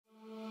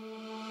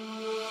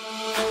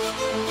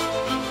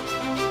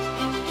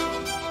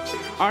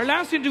Our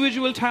last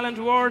individual talent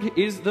award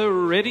is the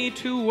Ready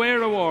to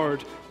Wear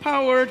Award,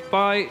 powered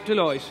by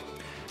Deloitte.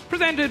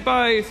 Presented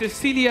by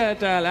Cecilia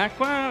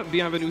Dall'Acqua,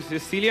 bienvenue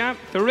Cecilia.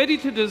 The Ready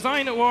to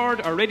Design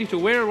Award, or Ready to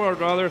Wear Award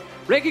rather,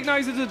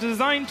 recognises a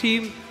design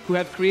team who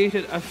have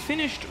created a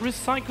finished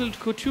recycled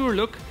couture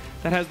look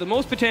that has the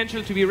most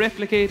potential to be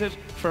replicated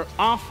for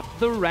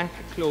off-the-rack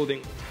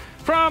clothing.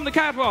 From the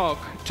catwalk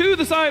to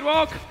the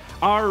sidewalk,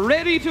 our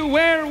Ready to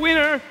Wear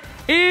winner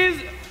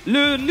is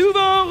le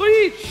Nouveau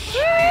Riche.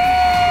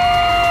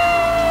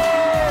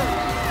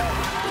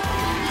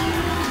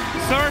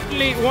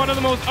 Certainly one of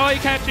the most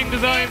eye-catching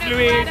designs,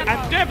 Louise,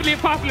 and definitely a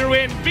popular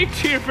win. Big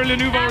cheer for Le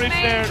Nouveau Riche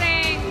there.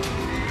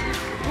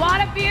 What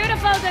a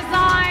beautiful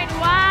design,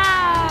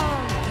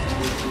 wow.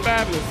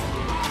 Fabulous.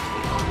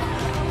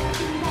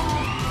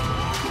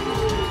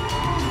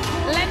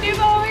 Le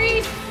Nouveau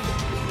Riche,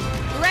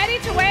 ready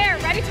to wear,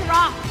 ready to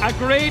rock. A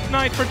great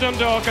night for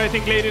Dundalk, I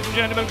think, ladies and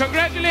gentlemen.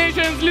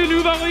 Congratulations, Le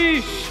Nouveau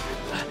Riche.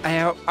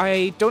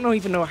 I don't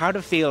even know how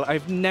to feel.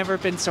 I've never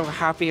been so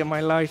happy in my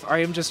life. I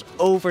am just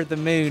over the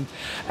moon.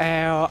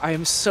 I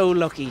am so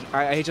lucky.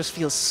 I just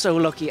feel so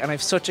lucky, and I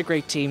have such a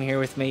great team here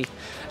with me.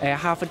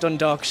 Half of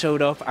Dundalk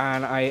showed up,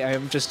 and I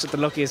am just the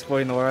luckiest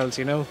boy in the world,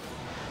 you know.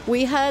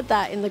 We heard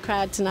that in the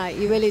crowd tonight.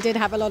 You really did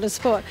have a lot of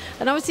support.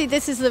 And obviously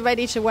this is the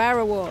Ready to Wear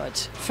Award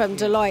from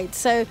Deloitte.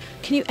 So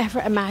can you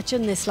ever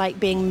imagine this like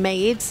being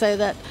made so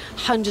that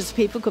hundreds of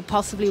people could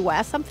possibly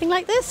wear something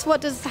like this?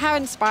 How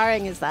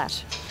inspiring is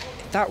that?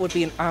 That would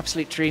be an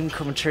absolute dream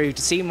come true.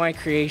 To see my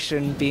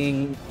creation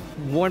being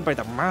worn by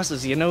the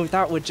masses, you know,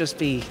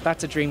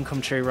 that's a dream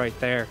come true right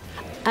there.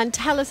 And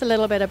tell us a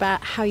little bit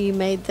about how you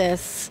made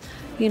this.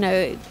 You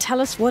know, tell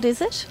us what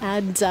is it,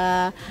 and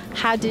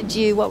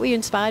what were you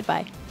inspired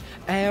by?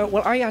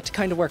 Well, I had to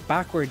kind of work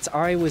backwards.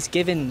 I was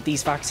given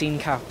these vaccine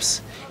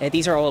caps.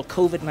 These are all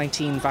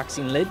COVID-19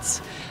 vaccine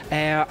lids.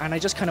 And I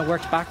just kind of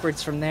worked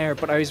backwards from there.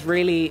 But I was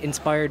really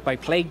inspired by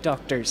plague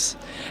doctors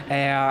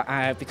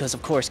because,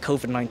 of course,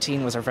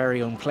 COVID-19 was our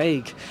very own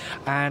plague.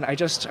 And I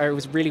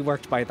was really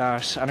worked by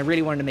that. And I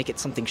really wanted to make it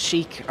something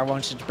chic. I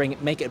wanted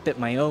to make it a bit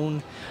my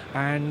own.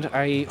 And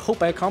I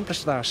hope I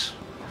accomplished that.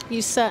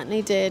 You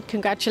certainly did.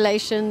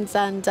 Congratulations.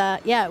 And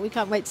yeah, we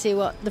can't wait to see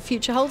what the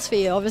future holds for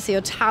you. Obviously,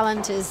 your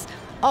talent is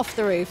off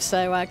the roof.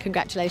 So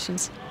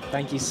congratulations.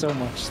 Thank you so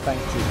much. Thank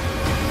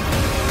you.